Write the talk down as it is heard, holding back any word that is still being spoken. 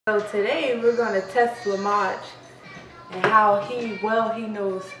So today we're going to test Lamaj and how well he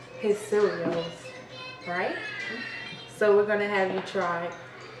knows his cereals, right? So we're going to have you try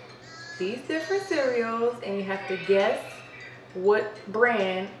these different cereals and you have to guess what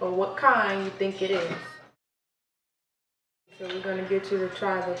brand or what kind you think it is. So we're going to get you to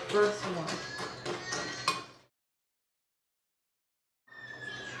try the first one.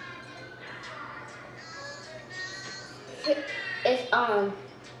 It's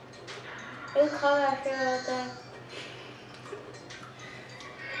what color I feel like that?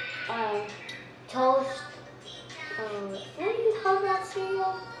 Toast. What do you call that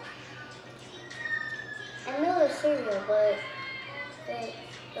cereal? I know the cereal, but I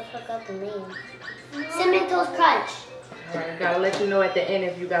forgot the name. Cinnamon Toast Crunch. Alright, gotta let you know at the end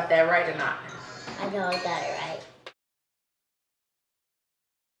if you got that right or not. I know I got it right.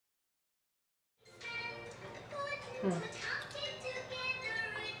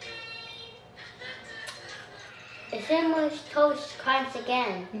 It's Cinnamon Toast Crunch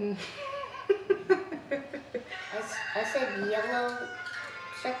again. I said yellow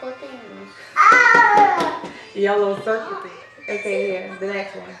circle things. Ah! Yellow circle thing. Okay, here, the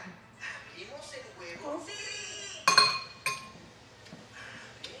next one.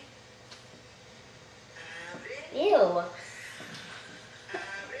 Ew.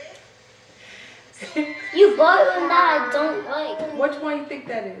 You bought one that I don't like. Which one you think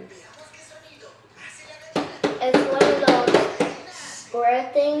that is? It's one of those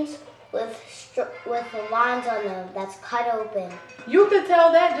square things with lines on them that's cut open. You can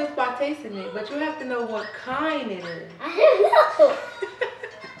tell that just by tasting it, but you have to know what kind it is. I don't know.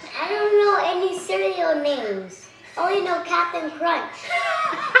 I don't know any cereal names. I only know Captain Crunch.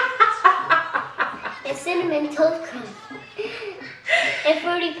 And Cinnamon Toast Crunch. And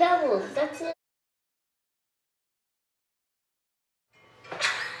Fruity Pebbles. That's it.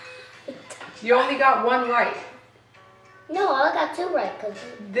 You only got one right. No, I got two right. Cause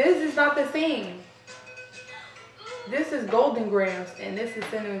this is not the same. This is Golden Grams and this is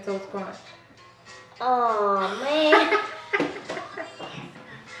Cinnamon Toast Crunch. Oh man.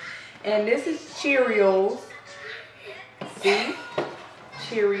 And this is Cheerios. See?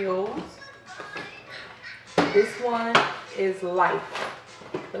 Cheerios. This one is Life.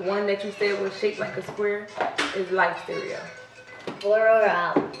 The one that you said was shaped like a square is Life cereal. Blur her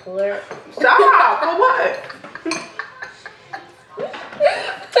out. Blur. Stop! For what?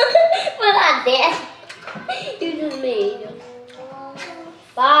 We're not dead. You just me.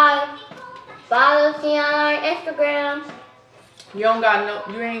 Bye. Follow us on our Instagram. You don't got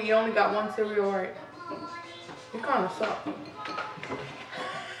no. You only got one cereal right. You kind of suck.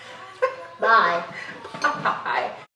 Bye. Bye.